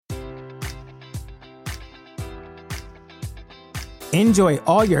Enjoy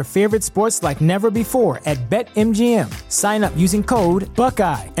all your favorite sports like never before at BetMGM. Sign up using code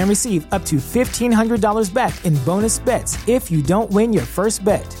Buckeye and receive up to $1,500 back in bonus bets if you don't win your first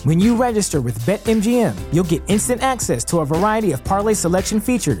bet. When you register with BetMGM, you'll get instant access to a variety of parlay selection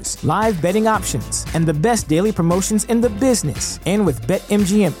features, live betting options, and the best daily promotions in the business. And with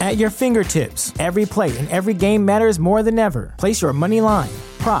BetMGM at your fingertips, every play and every game matters more than ever. Place your money line,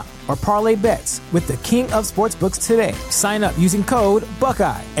 prop, or parlay bets with the king of sportsbooks today. Sign up using code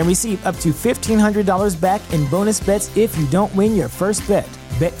Buckeye and receive up to $1,500 back in bonus bets if you don't win your first bet.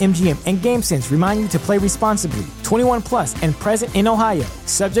 BetMGM and GameSense remind you to play responsibly. 21 plus and present in Ohio,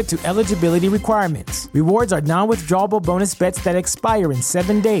 subject to eligibility requirements. Rewards are non-withdrawable bonus bets that expire in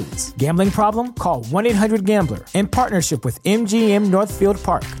 7 days. Gambling problem? Call 1-800-GAMBLER. In partnership with MGM Northfield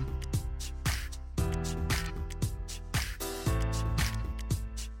Park.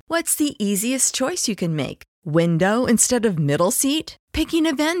 What's the easiest choice you can make? Window instead of middle seat? Picking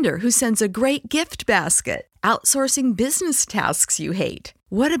a vendor who sends a great gift basket? Outsourcing business tasks you hate?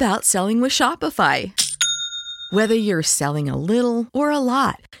 What about selling with Shopify? Whether you're selling a little or a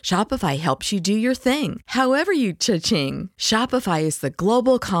lot, Shopify helps you do your thing, however you cha-ching. Shopify is the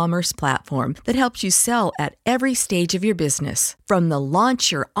global commerce platform that helps you sell at every stage of your business. From the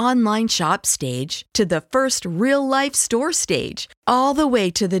launch your online shop stage to the first real-life store stage, all the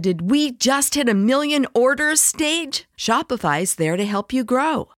way to the did we just hit 1 million orders stage. Shopify's there to help you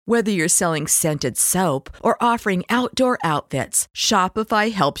grow. Whether you're selling scented soap or offering outdoor outfits,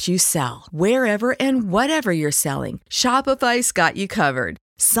 Shopify helps you sell. Wherever and whatever you're selling, Shopify's got you covered.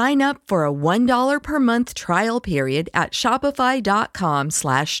 Sign up for a $1 per month trial period at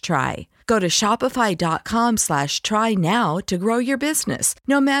shopify.com/try. Go to shopify.com/try now to grow your business,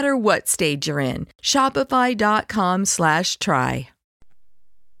 no matter what stage you're in. Shopify.com/try.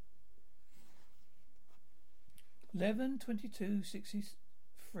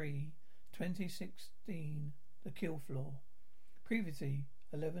 11/22/63, 2016, the Kill Floor. Previously,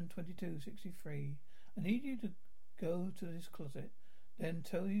 11/22/63. I need you to go to this closet, then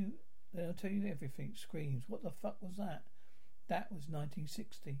I'll tell you everything. Screams. What the fuck was that? That was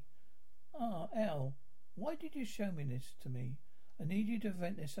 1960. Ah, Al, why did you show me this to me? I need you to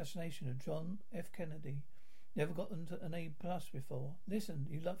prevent the assassination of John F. Kennedy. Never got them to an A+ before. Listen,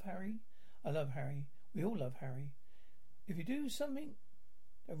 you love Harry? I love Harry. We all love Harry. If you do something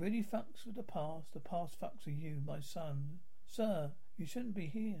that really fucks with the past fucks with you, my son. Sir, you shouldn't be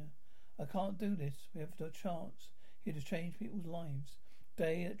here. I can't do this. We have no chance here to change people's lives. The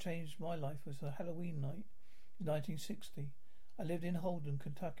day that changed my life was a Halloween night in 1960. I lived in Holden,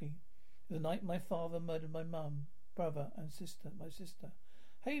 Kentucky. It was the night my father murdered my mum, brother, and my sister.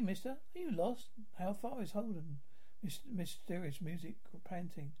 Hey, mister, are you lost? How far is Holden? Mysterious music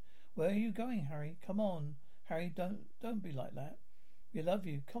panting. Where are you going, Harry? Come on, Harry, don't be like that. We love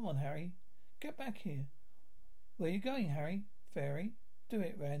you. Come on, Harry. Get back here. Where are you going, Harry? Fairy. Do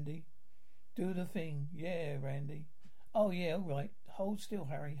it, Randy. Do the thing. Yeah, Randy. Oh, yeah, all right. Hold still,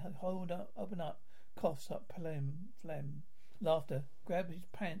 Harry. Hold up. Open up. Coughs up. Phlegm. Laughter. Grab his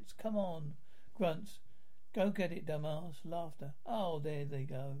pants. Come on. Grunts. Go get it, dumbass. Laughter. Oh, there they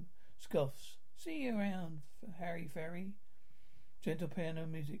go. Scoffs. See you around, Harry Fairy. Gentle piano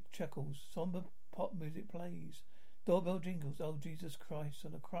music chuckles. Somber pop music plays. Doorbell jingles. Oh, Jesus Christ,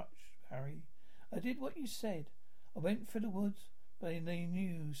 on a crutch, Harry. I did what you said. I went through the woods, but they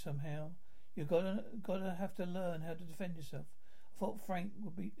knew somehow. You gotta have to learn how to defend yourself. I thought Frank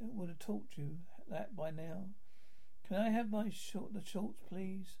would have taught you that by now. Can I have the shorts,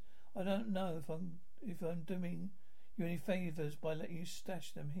 please? I don't know if I'm doing you any favours by letting you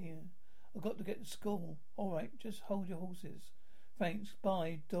stash them here. I've got to get to school. All right, just hold your horses. Thanks.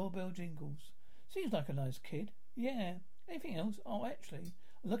 Bye. Doorbell jingles. Seems like a nice kid. Yeah. Anything else? Oh, actually,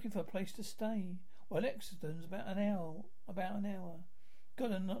 I'm looking for a place to stay. Well, Exeter's about an hour.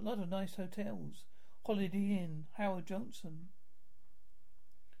 Got a lot of nice hotels. Holiday Inn, Howard Johnson.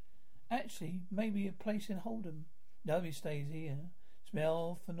 Actually, maybe a place in Holden. Nobody stays here.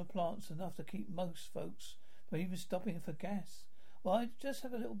 Smell from the plants enough to keep most folks from even stopping for gas. Well, I just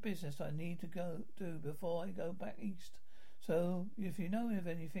have a little business I need to go do before I go back east. So, if you know of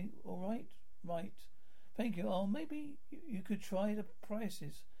anything, all right? Right. Thank you. Oh, maybe you could try the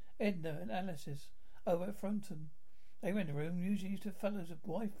prices. Edna and Alice's over at Fronton. They rent a room usually to fellows with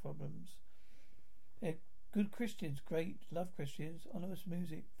wife problems. They're good Christians, great, love Christians, onerous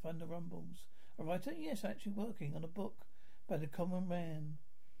music, thunder rumbles. A writer? Yes, actually working on a book about the common man.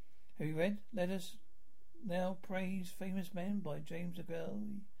 Have you read Let Us Now Praise Famous Men by James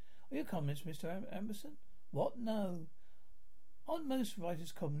Agel? Are you a communist, Mr. Amberson? What? No. Aren't most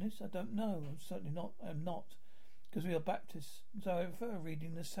writers communists? I don't know. I'm certainly not. I'm not. because we are Baptists. So I prefer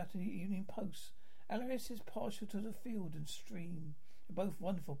reading the Saturday Evening Post. Alice is partial to the Field and Stream. They're both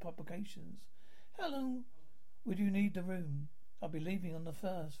wonderful publications. How long would you need the room? I'll be leaving on the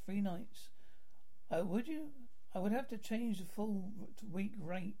 1st, 3 nights. Would you? I would have to change the full week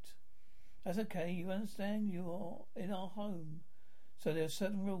rate. That's okay. You understand? You are in our home. So there are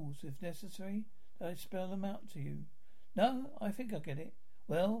certain rules. If necessary, I spell them out to you. No, I think I get it.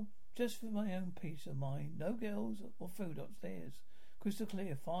 Well, just for my own peace of mind. No girls or food upstairs. Crystal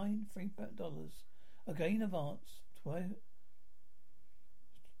clear. Fine. $3. Again, advance.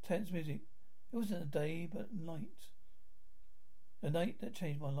 10's music. It wasn't a day, but a night. A night that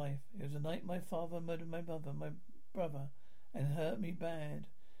changed my life. It was the night my father murdered my mother, my brother, and hurt me bad.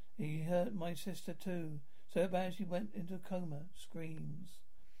 He hurt my sister too. So bad she went into a coma. Screams.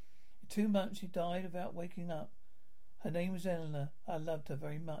 In 2 months she died without waking up. Her name was Eleanor. I loved her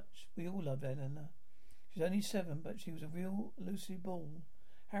very much. We all loved Eleanor. She was only 7, but she was a real Lucy Ball.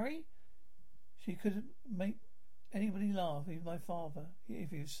 Harry? She could make anybody laugh, even my father, if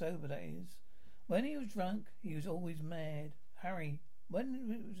he was sober, that is. When he was drunk, he was always mad. Harry,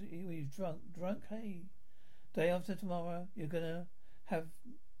 when he was drunk, hey. Day after tomorrow, you're gonna have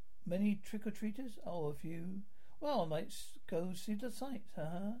many trick-or-treaters? Oh, a few. Well, I might go see the sights,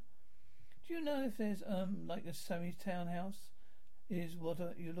 Do you know if there's, like a Sammy's Townhouse is what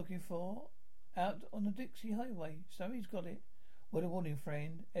you're looking for? Out on the Dixie Highway. Sammy's got it. What a warning,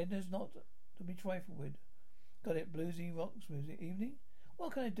 friend. Edna's not to be trifled with. Got it, bluesy rocks music evening?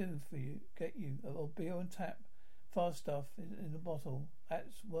 What can I do for you? Get you? Or beer on tap? Fast stuff in the bottle.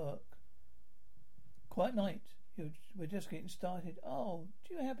 That's work. Quiet night. We're just getting started. Oh,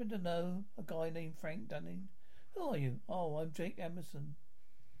 do you happen to know a guy named Frank Dunning? Who are you? Oh, I'm Jake Emerson.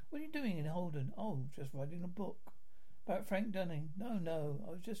 What are you doing in Holden? Oh, just writing a book. About Frank Dunning? No.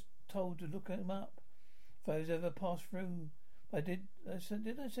 I was just told to look him up. If I was ever passed through. Did I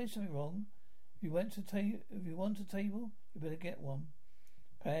say something wrong? If you want a table, you better get one.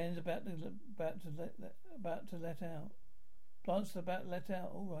 Plants about to let out. Plants about to let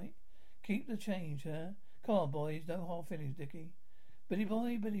out. All right. Keep the change, Come on, boys. No hard feelings, Dickie. Billy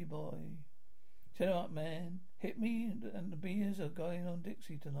boy. Tell him up, man. Hit me, and the beers are going on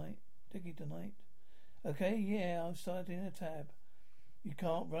Dickie tonight. Okay, yeah. I'm starting a tab. You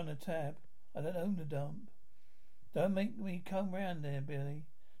can't run a tab. I don't own the dump. Don't make me come round there, Billy.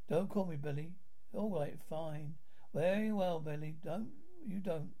 Don't call me Billy. All right, fine. Very well, Billy. You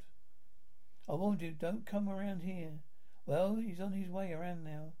don't. I warned you, don't come around here. Well, he's on his way around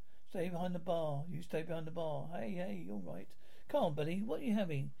now. Stay behind the bar. You stay behind the bar. Hey, all right. Come on, Billy. What are you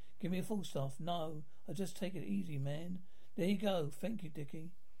having? Give me a full stuff. No, I'll just take it easy, man. There you go. Thank you,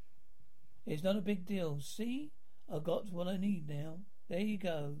 Dickie. It's not a big deal. See? I got what I need now. There you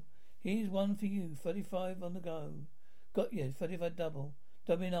go. Here's one for you. 35 on the go. Got you. 35 double.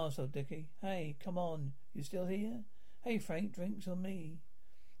 Don't be an arsehole, Dickie. Hey, come on. You still here? Hey, Frank, drinks on me.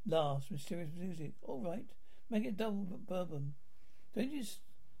 Last, mysterious music. All right. Make it double bourbon. Don't you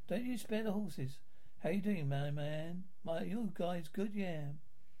spare the horses. How you doing, man? You guys good, yeah.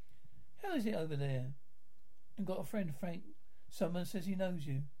 How is it over there? I've got a friend, Frank. Someone says he knows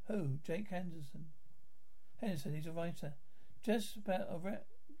you. Who? Jake Henderson. He's a writer.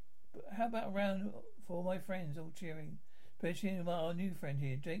 How about a round for all my friends, all cheering? Especially our new friend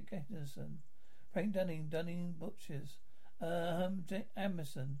here, Jake Henderson. Frank Dunning Butchers. Jake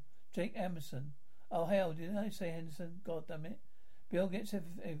Emerson. Oh, hell, did I say Henderson? God damn it. Bill gets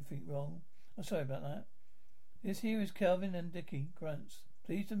everything wrong. I'm sorry about that. This here is Kelvin and Dickie Grunts.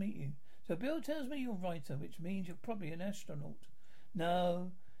 Pleased to meet you. So Bill tells me you're a writer, which means you're probably an astronaut.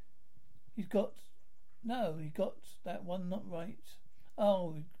 No, he got that one not right.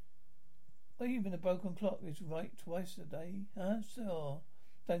 Oh, even a broken clock is right twice a day, huh? So,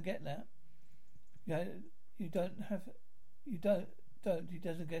 don't get that. He doesn't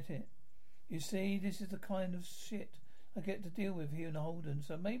get it. You see, this is the kind of shit I get to deal with here in Holden,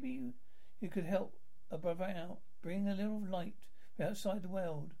 so maybe you could help a brother out, bring a little light outside the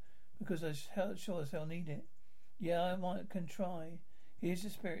world, because I sure as hell need it. Yeah, can try. Here's the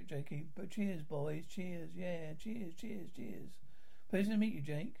spirit, Jakey. But cheers, boys. Cheers. Yeah, cheers. Pleasure to meet you,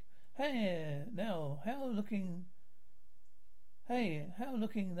 Jake. Hey, now, how looking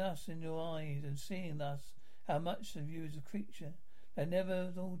thus in your eyes and seeing thus how much of you is a creature that never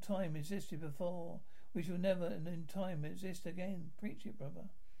at all time existed before, which will never in time exist again. Preach it,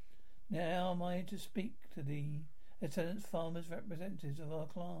 brother. Now am I to speak to thee, as tenants, farmers, representatives of our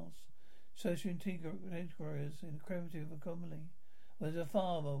class, social integrers in the primitive economy, as a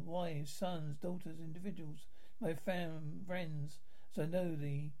father, wives, sons, daughters, individuals, my friends, as I know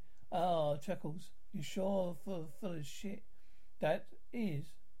thee, Ah, Chuckles, you sure full of shit. That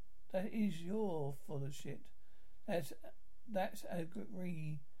is you're full of shit. That's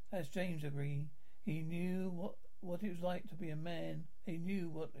agree. That's James agree. He knew what it was like to be a man. He knew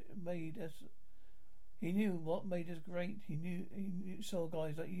what made us. He knew what made us great. He knew saw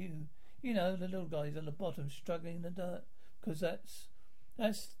guys like you. You know, the little guys on the bottom struggling in the dirt. Because that's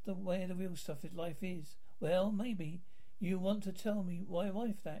the way the real stuff of life is. Well, maybe you want to tell me my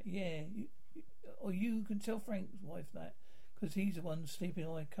wife that. Yeah, or you can tell Frank's wife that. Because he's the one sleeping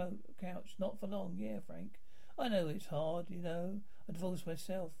on my couch. Not for long. Yeah, Frank. I know it's hard, you know. I divorced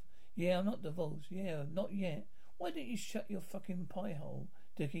myself. Yeah, I'm not divorced. Yeah, not yet. Why don't you shut your fucking pie hole,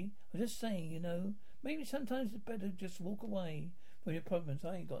 Dickie? I'm just saying, you know. Maybe sometimes it's better to just walk away from your problems.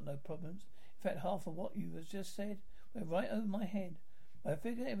 I ain't got no problems. In fact, half of what you has just said went right over my head. I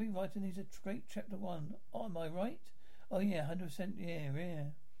figure every writer needs a great chapter one. Oh, am I right? Oh yeah, 100%.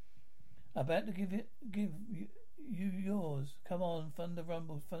 Yeah. About to give you yours. Come on, thunder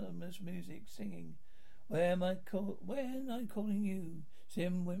rumbles, thunderous music, singing. Where am I calling you?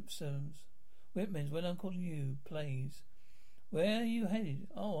 Sim Whitman's When I'm Calling You plays. Where are you headed?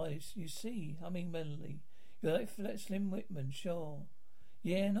 Oh, you see, humming melody. You're like Slim Whitman, sure.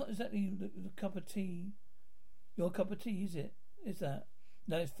 Yeah, not exactly the cup of tea. Your cup of tea, is it? Is that?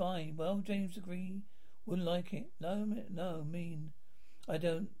 No, it's fine. Well, James agree. Wouldn't like it. No, mean. I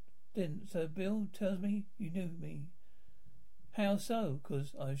didn't. So Bill tells me you knew me. How so?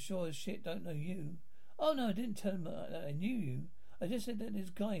 'Cause I sure as shit don't know you. Oh, no, I didn't tell him that I knew you. I just said that this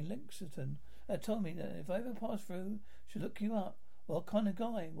guy in Lexington told me that if I ever pass through, should look you up. What kind of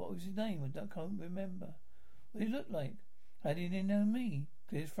guy? What was his name? I can't remember. What did he look like? How did he know me?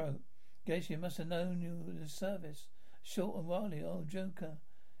 Clear his throat. Guess you must have known you in the service. Short and wily, old joker.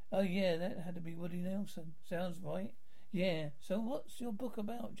 Oh, yeah, that had to be Woody Nelson. Sounds right. Yeah. So what's your book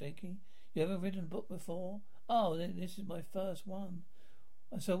about, Jakey? You ever written a book before? Oh, this is my first one.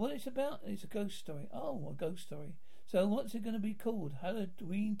 So what it's about? It's a ghost story. Oh, a ghost story. So what's it going to be called?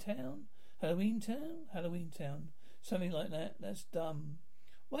 Halloween Town? Something like that. That's dumb.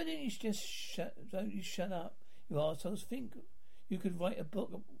 Why don't you just shut up, you arseholes? Think you could write a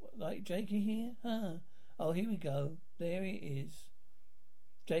book like Jakey here? Huh? Oh, here we go. There it is.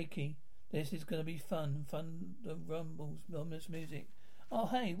 Jakey, this is going to be fun. The rumbles, ominous music. Oh,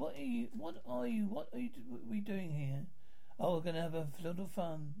 hey, what are we doing here? Oh, we're going to have a little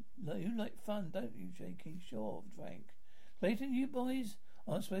fun. You like fun, don't you, Jakey? Sure, Frank. Clayton, you boys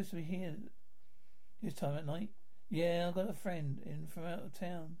aren't supposed to be here this time at night. Yeah, I've got a friend in from out of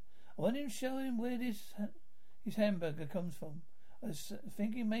town. I want him to show him where his hamburger comes from. I was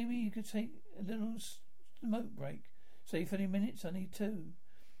thinking maybe you could take a little smoke break. Say 30 minutes, I need 2.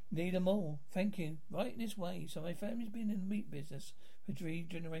 Need 'em all. Thank you. Right this way. So my family's been in the meat business for 3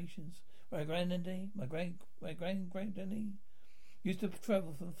 generations. My granddaddy, my granddaddy used to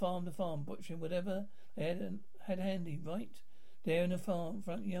travel from farm to farm, butchering whatever they had handy, right there in the farm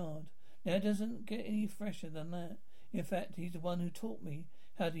front yard. Now it doesn't get any fresher than that. In fact, he's the one who taught me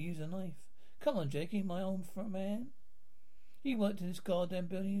how to use a knife. Come on, Jakey, my old man. He worked in this goddamn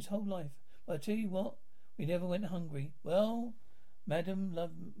building his whole life. But I tell you what, we never went hungry. Well, Mama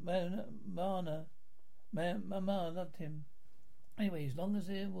loved him. Anyway, as long as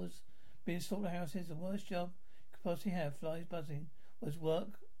there was being slaughterhouses, the worst job you could possibly have, flies buzzing, was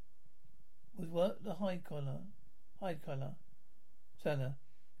work the hide collar cellar.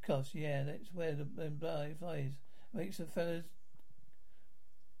 Cause yeah, that's where the flies makes the fellas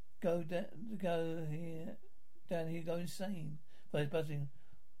down here go insane. Flies buzzing.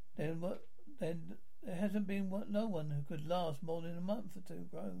 Then there hasn't been no one who could last more than a month or 2.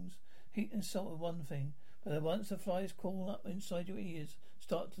 Groans. Heat and salt are one thing, but once the flies crawl up inside your ears,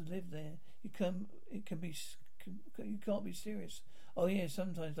 start to live there, you can't be serious. Oh yeah,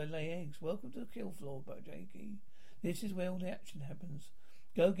 sometimes they lay eggs. Welcome to the Kill Floor, Jakey. This is where all the action happens.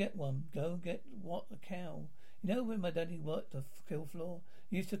 Go get one. Go get what? A cow. You know when my daddy worked the Kill Floor,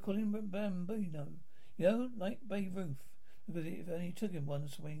 he used to call him Bambino. You know, like Babe Ruth, because it only took him one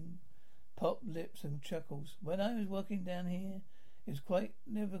swing. Pop lips and chuckles. When I was working down here, it was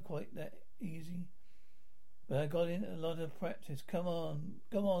never quite that easy. But I got in a lot of practice. Come on,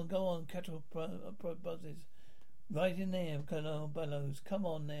 cattle buzzes. Right in there, Colonel Bellows. Come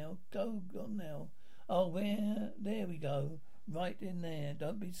on now, go on now. Oh, there we go. Right in there.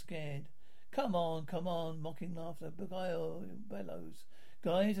 Don't be scared. Come on. Mocking laughter. Beguile Bellows.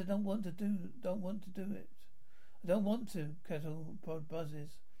 Guys, I don't want to do it. I don't want to. Cattle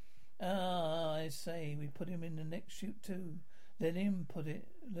buzzes. Ah, I say, we put him in the next chute too. Let him put it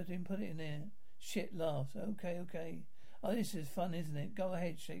in there. Shit laughs. Okay. Oh, this is fun, isn't it? Go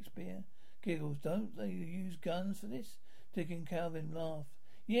ahead, Shakespeare. Giggles. Don't they use guns for this? Dick and Calvin laughed.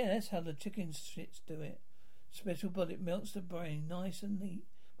 Yeah, that's how the chicken shits do it. Special bullet melts the brain, nice and neat.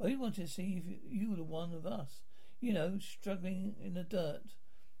 But we wanted to see if you were the one of us. You know, struggling in the dirt.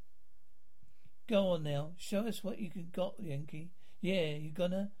 Go on now, show us what you got, Yankee. Yeah, you're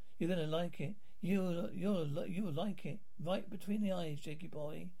gonna like it. You'll like it. Right between the eyes, Jakey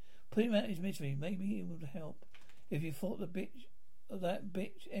boy. Put him out of his misery. Maybe it would help if you fought that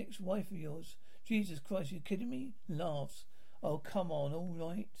bitch ex-wife of yours. Jesus Christ, you kidding me? Laughs. Oh, come on, all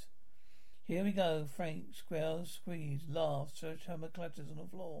right. Here we go. Frank growls, squeeze, laughs, sledgehammer clatters on the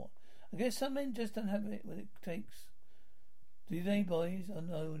floor. I guess some men just don't have it what it takes. Do they, boys? I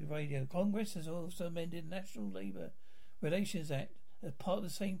know the radio. Congress has also amended National Labour Relations Act as part of the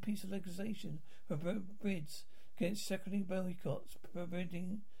same piece of legislation for bids against secondary boycotts,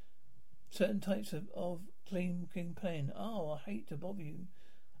 preventing certain types of clean campaign. Oh, I hate to bother you.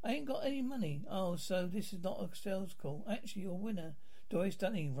 I ain't got any money. Oh, so this is not a sales call. Actually, you're a winner. Doris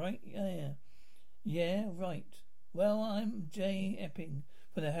Dunning, right? Yeah. Yeah, right. Well, I'm Jay Epping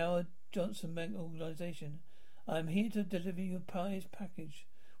from the Howard Johnson Bank Organisation. I'm here to deliver you a prize package.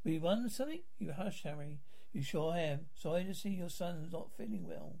 Will you won something? You hush, Harry. You sure have. Sorry to see your son's not feeling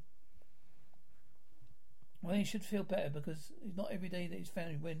well. Well, he should feel better because it's not every day that his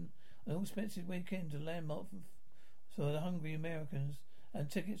family win an all-expensive weekend to landmark for the hungry Americans, and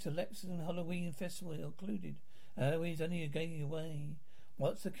tickets to Lexington Halloween Festival are included. Halloween's only a day away.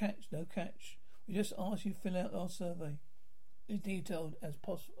 What's the catch? No catch. We just ask you to fill out our survey. As detailed as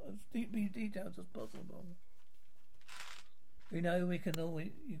possible. As deeply detailed as possible. We know we can always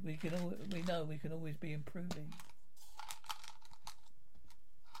be improving.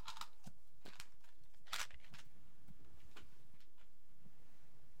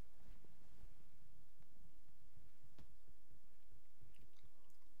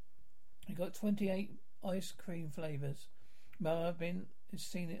 We got 28 ice cream flavours. Well, I've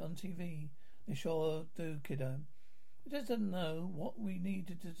seen it on TV. They sure do, kiddo. It just doesn't know what we need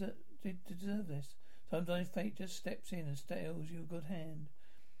to deserve this. Sometimes fate just steps in and steals you a good hand.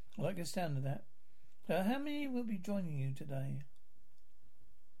 I like the sound of that. So how many will be joining you today?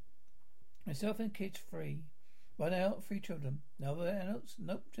 Myself and kids 3. Right out, 3 children. No other adults?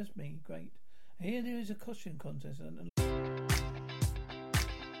 Nope, just me. Great. Here there is a costume contest.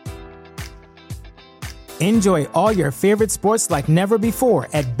 Enjoy all your favorite sports like never before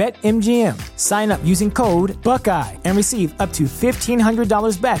at BetMGM. Sign up using code Buckeye and receive up to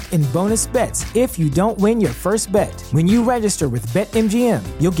 $1,500 back in bonus bets if you don't win your first bet. When you register with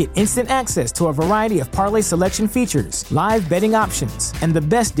BetMGM, you'll get instant access to a variety of parlay selection features, live betting options, and the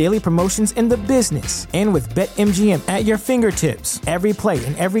best daily promotions in the business. And with BetMGM at your fingertips, every play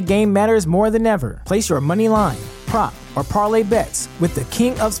and every game matters more than ever. Place your money line, prop, or parlay bets with the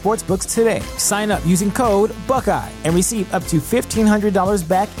king of sportsbooks today. Sign up using code Buckeye and receive up to $1,500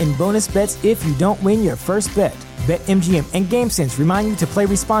 back in bonus bets if you don't win your first bet. BetMGM and GameSense remind you to play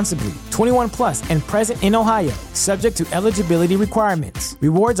responsibly. 21 plus and present in Ohio, subject to eligibility requirements.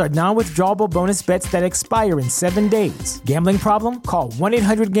 Rewards are non-withdrawable bonus bets that expire in 7 days. Gambling problem? Call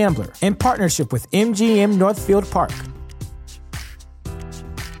 1-800-GAMBLER. In partnership with MGM Northfield Park.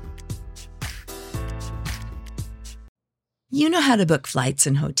 You know how to book flights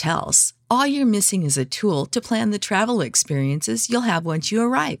and hotels. All you're missing is a tool to plan the travel experiences you'll have once you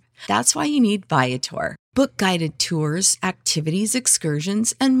arrive. That's why you need Viator. Book guided tours, activities,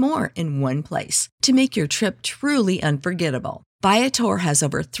 excursions, and more in one place to make your trip truly unforgettable. Viator has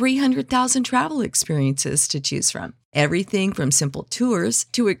over 300,000 travel experiences to choose from. Everything from simple tours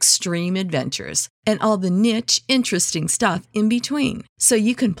to extreme adventures and all the niche, interesting stuff in between. So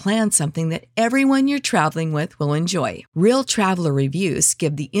you can plan something that everyone you're traveling with will enjoy. Real traveler reviews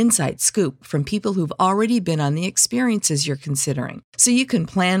give the inside scoop from people who've already been on the experiences you're considering. So you can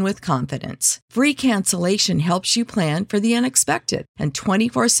plan with confidence. Free cancellation helps you plan for the unexpected. And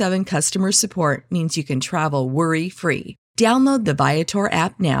 24/7 customer support means you can travel worry-free. Download the Viator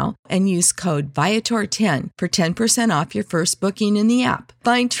app now and use code Viator10 for 10% off your first booking in the app.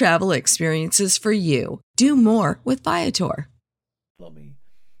 Find travel experiences for you. Do more with Viator. Lobby.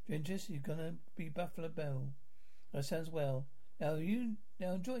 Gingers, you're gonna be Buffalo Bill. That sounds well. Now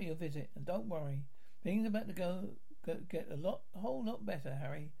enjoy your visit and don't worry. Things about to go get a whole lot better,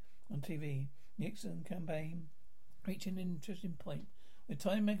 Harry. On TV, Nixon campaign reaching an interesting point. The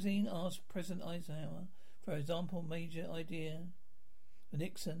Time magazine asked President Eisenhower, for example, major idea for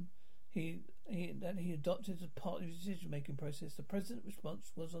Nixon that he adopted as part of his decision-making process. The president's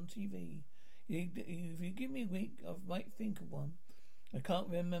response was on TV. If you give me a week, I might think of one. I can't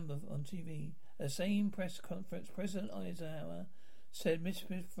remember on TV. The same press conference, President Eisenhower said,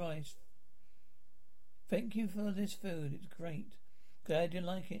 Mr. Rice, thank you for this food. It's great. Glad you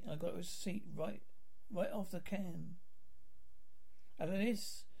like it. I got a receipt right off the can. And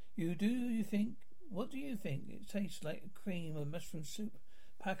this, what do you think? It tastes like a cream of mushroom soup.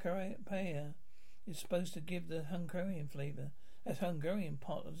 Paella is supposed to give the Hungarian flavour. That Hungarian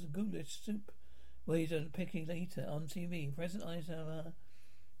part of the goulash soup. Waiter and picky later on TV. President Eisenhower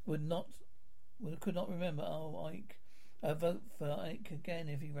could not remember Ike. I'd vote for Ike again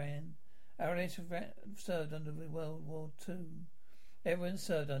if he ran. RLS served under World War II. Everyone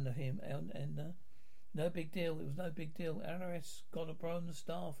served under him, Ender. No big deal. It was no big deal. RLS got a Bronze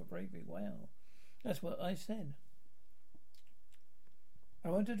Star for bravery. Wow. That's what I said. I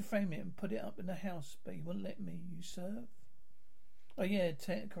wanted to frame it and put it up in the house, but you wouldn't let me. You serve? Oh yeah,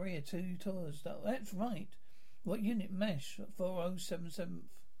 Korea 2 tours. That's right. What unit? MASH 4077th.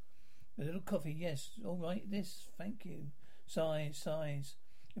 A little coffee, yes. All right, this. Thank you. Sighs.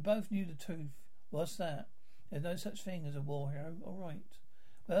 We both knew the truth. What's that? There's no such thing as a war hero. All right.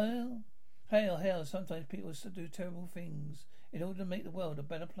 Well, hell. Sometimes people do terrible things in order to make the world a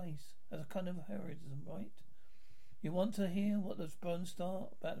better place. As a kind of heroism, right? You want to hear what the Bronze Star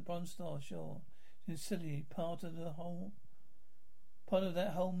about the Bronze Star? Sure. It's silly. Part of that whole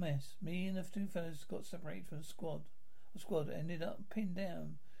mess. Me and the two fellas got separated from the squad. The squad ended up pinned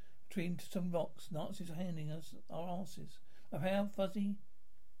down between some rocks. Nazis were handing us our asses. Of how fuzzy?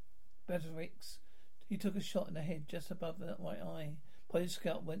 Betterix. He took a shot in the head just above that right eye. Police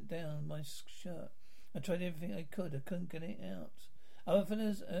scout went down my shirt. I tried everything I could. I couldn't get it out. Other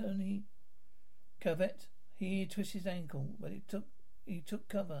fellas only Cavett. He twisted his ankle, but he took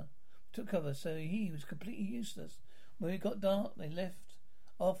cover, so he was completely useless. When it got dark, they left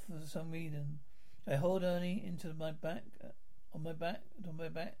off for some reason. I hauled Ernie into my back,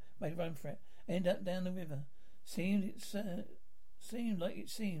 made a run for it, ended up down the river. Seemed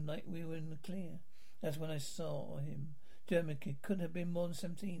like we were in the clear. That's when I saw him. German kid, couldn't have been more than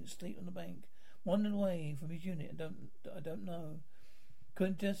 17, asleep on the bank, wandered away from his unit. I don't know.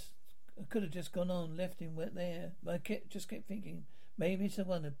 Could have just gone on, left him there. I kept thinking, maybe it's the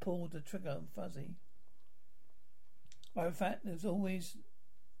one who pulled the trigger on Fuzzy. In fact, there's always,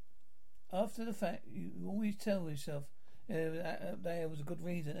 after the fact, you always tell yourself there was a good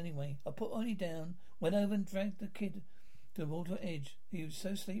reason. Anyway, I put Oni down, went over and dragged the kid to the water edge. He was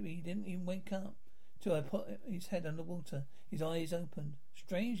so sleepy he didn't even wake up till I put his head under water. His eyes opened.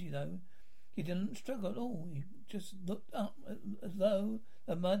 Strangely though, he didn't struggle at all. He just looked up as though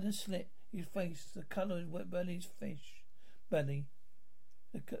the mud had slit his face, the colour of wet belly's fish belly.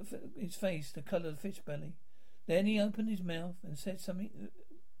 His face, the colour of the fish belly. Then he opened his mouth and said something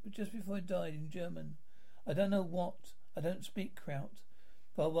just before he died in German. I don't know what. I don't speak Kraut.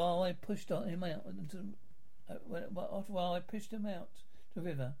 For a while I pushed him out after a while I pushed him out to the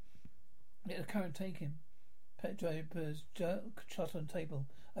river. Let the current take him. Pet drivers shot on table.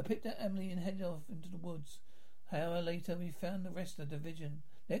 I picked up Emily and headed off into the woods. An hour later we found the rest of the division.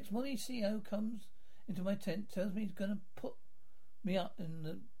 Next morning CO comes into my tent, tells me he's gonna put me up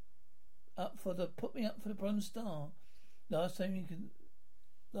for the Bronze Star. Last thing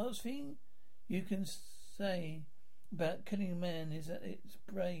you can say about killing a man is that it's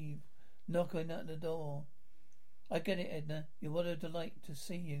brave. Knocking at the door. I get it, Edna. You what a delight to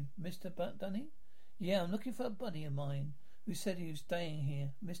see you. Mr. Dunning? Yeah, I'm looking for a buddy of mine who said he was staying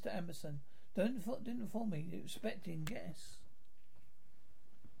here. Mr. Amberson. Didn't inform me. Expecting guess.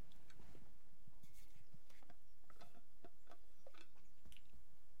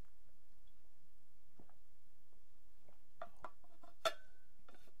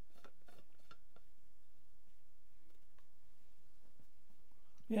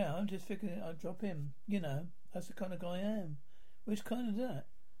 Yeah, I'm just figuring I'd drop him. You know, that's the kind of guy I am. Which kind of that?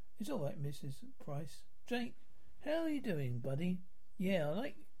 It's all right, Mrs. Price. Jake, how are you doing, buddy? Yeah, I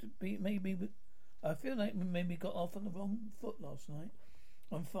like to be I feel like we maybe got off on the wrong foot last night.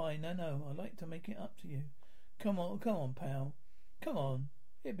 I'm fine. I know. I'd like to make it up to you. Come on, pal. Come on.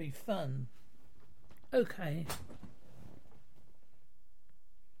 It'd be fun. Okay.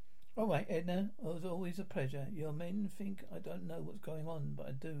 All right, Edna. It was always a pleasure. Your men think I don't know what's going on, but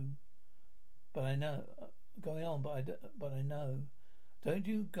I do. But I know. But I know. Don't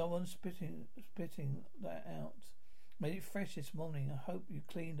you go on spitting that out. Made it fresh this morning. I hope you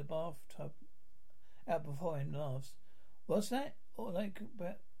cleaned the bathtub out before him laughs. What's that? What I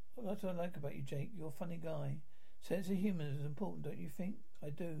like about you, Jake. You're a funny guy. Sense of humour is important, don't you think? I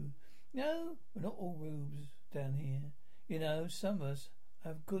do. No, we're not all rubes down here. You know, some of us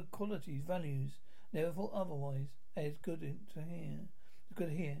have good qualities, values. Never thought otherwise. It's good to hear. Good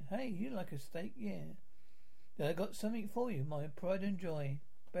to hear. Hey, you like a steak? Yeah. Then I got something for you, my pride and joy.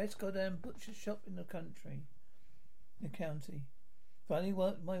 Best goddamn butcher shop in the country. The county. Finally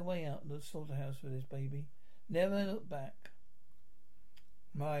worked my way out of the slaughterhouse for this baby. Never looked back.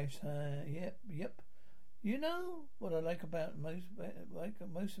 Right, yep. You know what I like most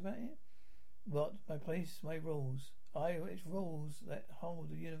about it? What? My place, my rules. It's rules that hold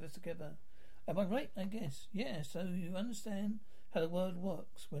the universe together. Am I right? I guess. Yeah, so you understand how the world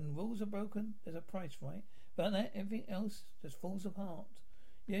works. When rules are broken, there's a price, right? But that, everything else just falls apart.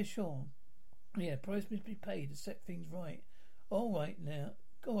 Yeah, sure. Yeah, price must be paid to set things right. All right,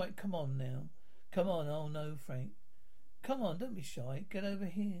 come on now. Come on, oh no, Frank. Come on, don't be shy. Get over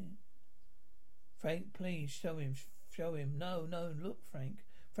here. Frank, please, show him. No, look, Frank.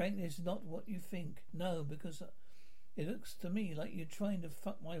 Frank, this is not what you think. No, because it looks to me like you're trying to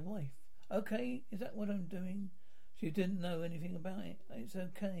fuck my wife. Okay, is that what I'm doing? She didn't know anything about it. It's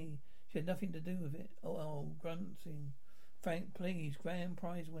okay. She had nothing to do with it. Oh, grunting. Frank, please, grand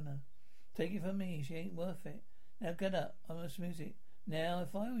prize winner. Take it from me, she ain't worth it. Now get up, I must music. Now,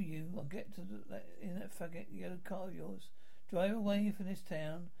 if I were you, I'd get in that faggot yellow car of yours. Drive away from this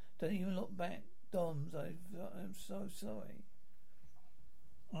town. Don't even look back. Doms, I'm so sorry.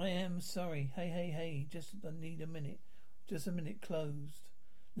 I am sorry. Hey, just I need a minute. Just a minute closed.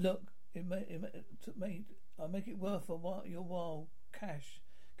 Look, I'll make it worth your while. Cash,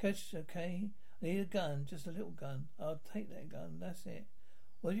 okay? I need a gun, just a little gun. I'll take that gun, that's it.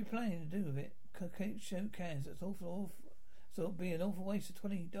 What are you planning to do with it? Shoot cans, that's awful. So it'll be an awful waste of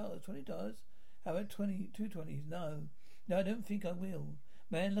 $20. $20? How about 22 20s? No, I don't think I will.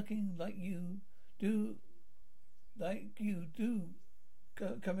 Man looking like you do,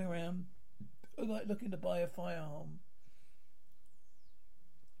 coming around, like looking to buy a firearm.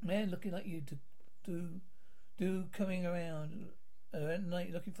 Man looking like you do coming around at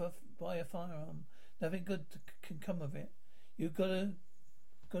night looking for buy a firearm. Nothing good can come of it. You gotta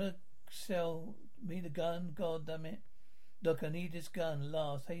sell me the gun. God damn it! Look, I need this gun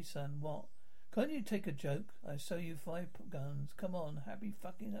last. Hey son, what? Can't you take a joke? I sell you 5 guns. Come on, happy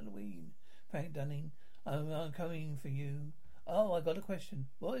fucking Halloween, Frank Dunning. I'm coming for you. Oh, I got a question.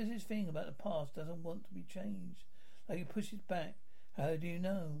 What is this thing about the past doesn't want to be changed? Like you push it back. How do you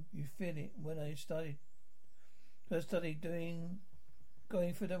know? You feel it. When I first started going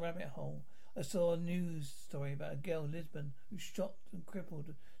through the rabbit hole, I saw a news story about a girl in Lisbon who shot and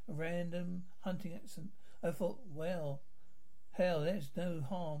crippled a random hunting accident. I thought, well, hell, there's no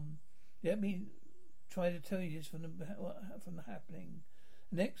harm. Let me try to tell you this from the happening.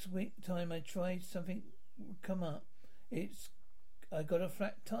 Next week time I tried something would come up. I got a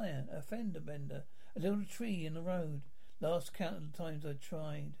flat tire, a fender bender, a little tree in the road. Last count of the times I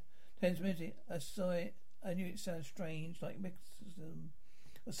tried. 10 minutes I saw it. I knew it sounded strange, like mysticism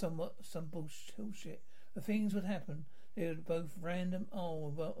or some bullshit. The things would happen. They were both random,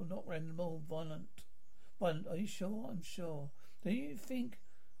 not random, violent. Are you sure? I'm sure. Don't you think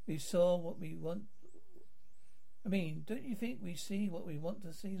we saw what we want? Don't you think we see what we want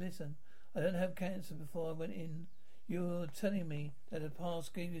to see? Listen, I don't have cancer before I went in. You were telling me that the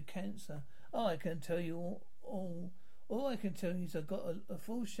past gave you cancer. Oh, I can tell you all I can tell you is I got a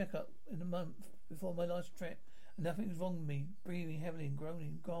full checkup in a month before my last trip, and nothing's wrong with me. Breathing heavily and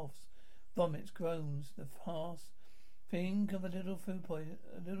groaning, coughs, vomits, groans. The past. Think of a little food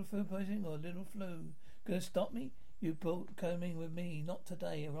poisoning or a little flu. Gonna stop me? You brought coming with me, not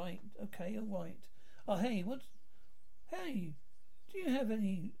today, alright? Okay, alright. Oh, hey, what? Hey, do you have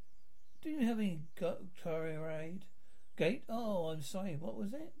any Gatorade? Gate? Oh, I'm sorry, what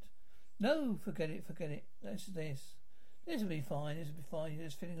was it? No, forget it. This'll be fine. You're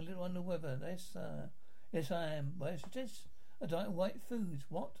just feeling a little under the weather. Yes, I am. Well, it's just a diet of white foods.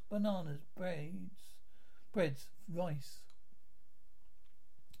 What? Bananas, breads, rice.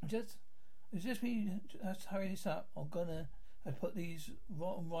 Let's hurry this up. I put these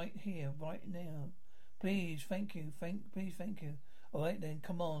right here, right now. Please, thank you. Please, thank you. All right then,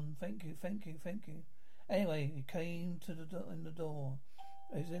 come on. Thank you. Anyway, he came to the door.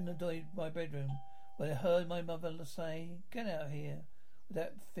 I was in my bedroom. When I heard my mother say, "Get out of here with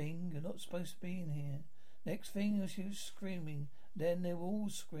that thing. You're not supposed to be in here." Next thing, she was screaming. Then they were all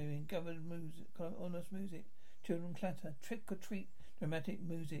screaming. Gathered music, honest music. Children clatter. Trick or treat. Dramatic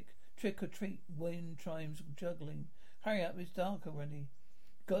music. Trick or treat. Wind chimes juggling. Hurry up! It's dark already.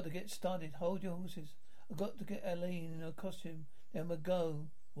 Got to get started. Hold your horses. I've got to get Elaine in her costume. Then we'll go.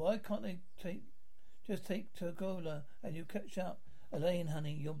 Why can't they take Togola and you catch up? Elaine,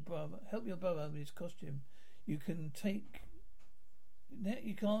 honey, help your brother with his costume. You can take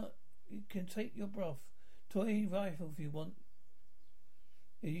your broth. Toy rifle if you want.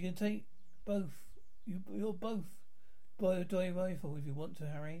 You can take both. You're both. Buy a toy rifle if you want to,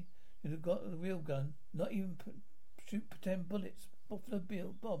 Harry. You've got a real gun. Not even shoot pretend bullets. Buffalo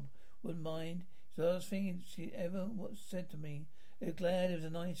Bill Bob wouldn't mind. It's the last thing she ever said to me. They're glad it was a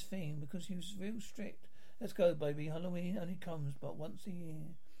nice thing because he was real strict. Let's go, baby. Halloween only comes but once a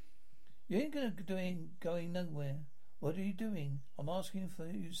year. You ain't going nowhere. What are you doing? I'm asking for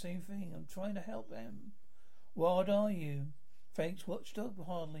you the same thing. I'm trying to help them. What are you? Frank's watchdog?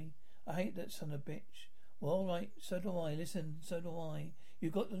 Hardly. I hate that son of a bitch. Well, all right, so do I. Listen, so do I. You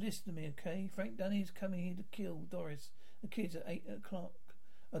got to listen to me, okay? Frank Dunny's coming here to kill Doris. The kids at 8 o'clock.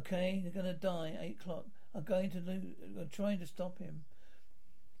 Okay, they're gonna die at 8 o'clock. I'm trying to stop him.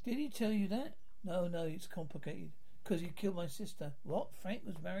 Did he tell you that? No, it's complicated. Because he killed my sister. What? Frank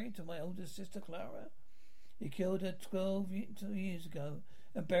was married to my oldest sister, Clara? He killed her 12 years ago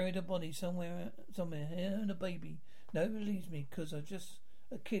and buried her body somewhere, here and a baby. Nobody believes me because I was just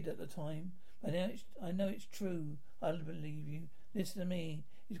a kid at the time. But now I know it's true. I'll believe you. Listen to me.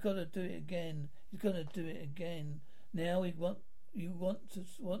 He's got to do it again. He's going to do it again. Now you want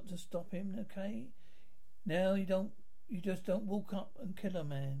to stop him, okay? Now you just don't walk up and kill a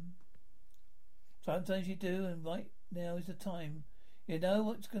man. Sometimes you do, and right now is the time. You know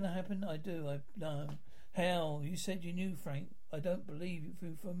what's going to happen? I do. I know. How? You said you knew, Frank. I don't believe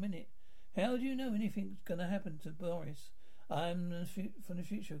you for a minute. How do you know anything's going to happen to Boris? I'm from the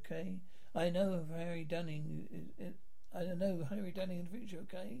future, okay? I know Harry Dunning. I know Harry Dunning in the future,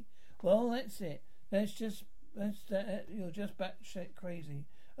 okay? Well, that's it. That's that. You're just batshit crazy.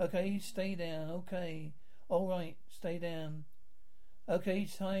 Okay, stay down. Okay, all right, stay down. Okay,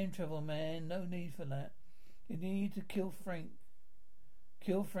 time travel, man. No need for that. You need to kill Frank.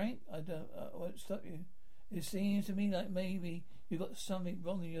 Kill Frank? I won't stop you. It seems to me like maybe you got something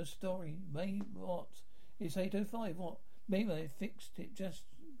wrong in your story. Maybe what? It's 8:05. What? Maybe I fixed it just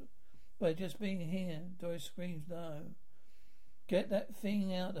by just being here. Doris screams, no. Get that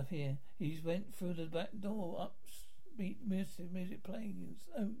thing out of here. He went through the back door. Upbeat music playing.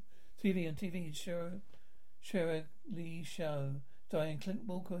 Oh, TV on TV. Shara Lee show. Starring Clint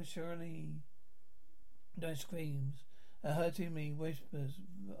Walker, Shara Lee. Doris screams. Her to me whispers,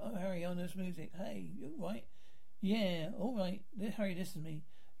 oh, Harry, on this music. Hey, you right? Yeah, all right. Harry, listen to me.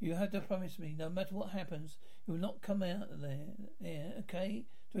 You have to promise me, no matter what happens, you will not come out of there. Yeah, okay?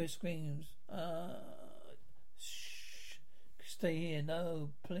 Doris screams. Shh. Stay here. No,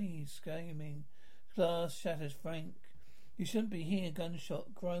 please. Screaming. Glass shatters. Frank. You shouldn't be here.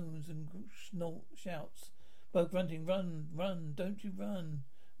 Gunshot, groans and shouts. Both grunting. Run. Don't you run.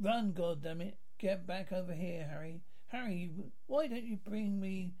 Run, goddammit. Get back over here, Harry. Harry, why don't you bring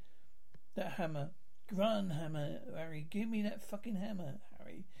me that hammer? Run, hammer, Harry. Give me that fucking hammer,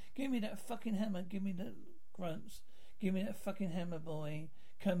 Harry. Give me that fucking hammer. Give me the grunts. Give me that fucking hammer, boy.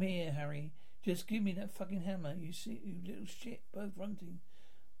 Come here, Harry. Just give me that fucking hammer. You see, you little shit. Both grunting.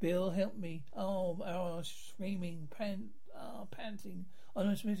 Bill, help me. Oh, screaming, panting. On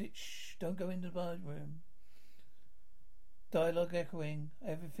this music. Shh, don't go into the bedroom. Dialogue echoing.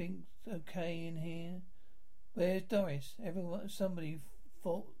 Everything's okay in here. Where's Doris? Somebody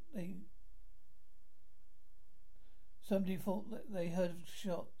thought that they heard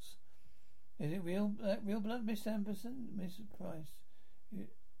shots. Is it real? Real blood, Miss Amberson, Mrs. Price?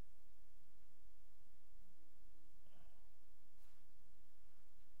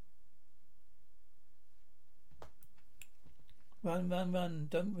 Run!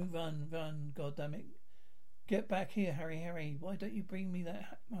 Don't run! God damn it! Get back here, Harry! Why don't you bring me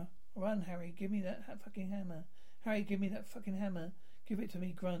that hammer? Run, Harry! Give me that fucking hammer! Harry, give me that fucking hammer! Give it to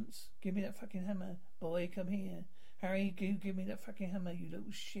me, grunts! Give me that fucking hammer! Boy, come here! Harry, give me that fucking hammer, you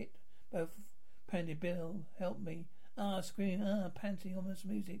little shit! Both panted. Bill, help me! Screaming, panting on this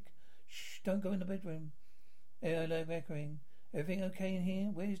music! Shh! Don't go in the bedroom! Dialogue echoing. Everything okay in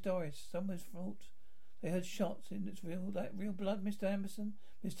here? Where's Doris? Someone's fault. They heard shots, and it's real blood, Mr. Amberson,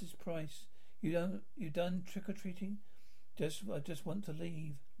 Mr. Price. You done trick or treating? I just want to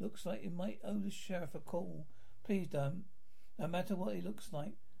leave. Looks like you might owe the sheriff a call. Please don't. No matter what he looks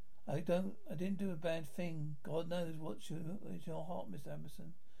like. I didn't do a bad thing. God knows what's your heart, Mr.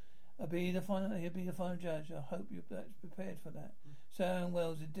 Amberson. He'll be the final judge. I hope you're prepared for that. Sound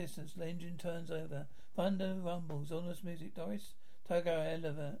wells in distance. The engine turns over. Thunder rumbles. Honest music. Doris. Togo,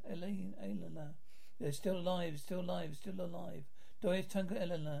 Eleanor. They're still alive. Doris, Tunga,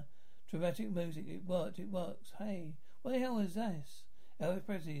 Eleanor. Dramatic music. It works. Hey, what the hell is this? Elvis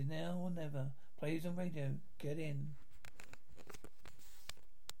Presley is Now or Never. Plays on radio. Get in.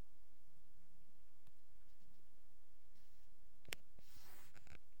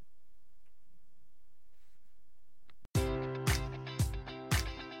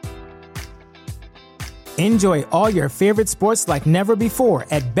 Enjoy all your favorite sports like never before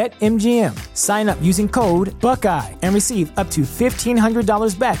at BetMGM. Sign up using code Buckeye and receive up to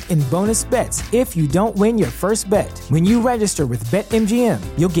 $1,500 back in bonus bets if you don't win your first bet. When you register with BetMGM,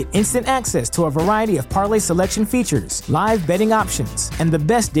 you'll get instant access to a variety of parlay selection features, live betting options, and the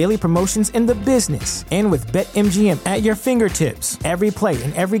best daily promotions in the business. And with BetMGM at your fingertips, every play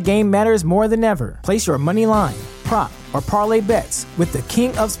and every game matters more than ever. Place your money line, prop, or parlay bets with the king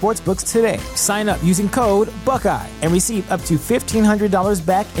of sportsbooks today. Sign up using code Buckeye and receive up to $1,500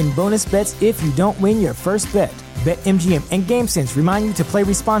 back in bonus bets if you don't win your first bet. BetMGM and GameSense remind you to play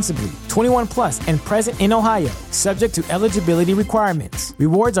responsibly. 21 plus and present in Ohio, subject to eligibility requirements.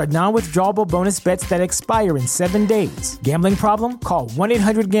 Rewards are non-withdrawable bonus bets that expire in 7 days. Gambling problem? Call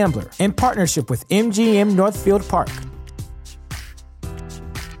 1-800-GAMBLER in partnership with MGM Northfield Park.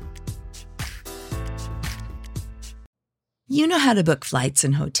 You know how to book flights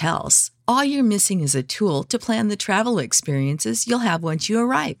and hotels. All you're missing is a tool to plan the travel experiences you'll have once you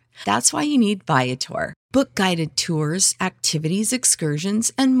arrive. That's why you need Viator. Book guided tours, activities,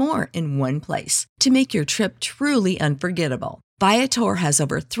 excursions, and more in one place to make your trip truly unforgettable. Viator has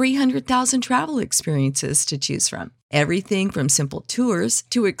over 300,000 travel experiences to choose from. Everything from simple tours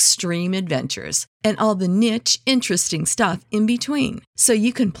to extreme adventures and all the niche, interesting stuff in between. So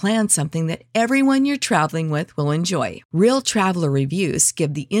you can plan something that everyone you're traveling with will enjoy. Real traveler reviews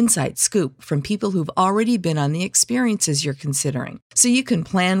give the inside scoop from people who've already been on the experiences you're considering. So you can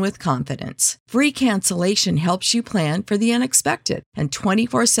plan with confidence. Free cancellation helps you plan for the unexpected. And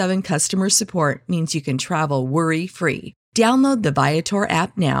 24/7 customer support means you can travel worry-free. Download the Viator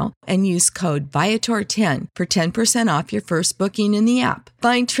app now and use code Viator10 for 10% off your first booking in the app.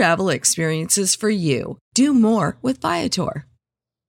 Find travel experiences for you. Do more with Viator.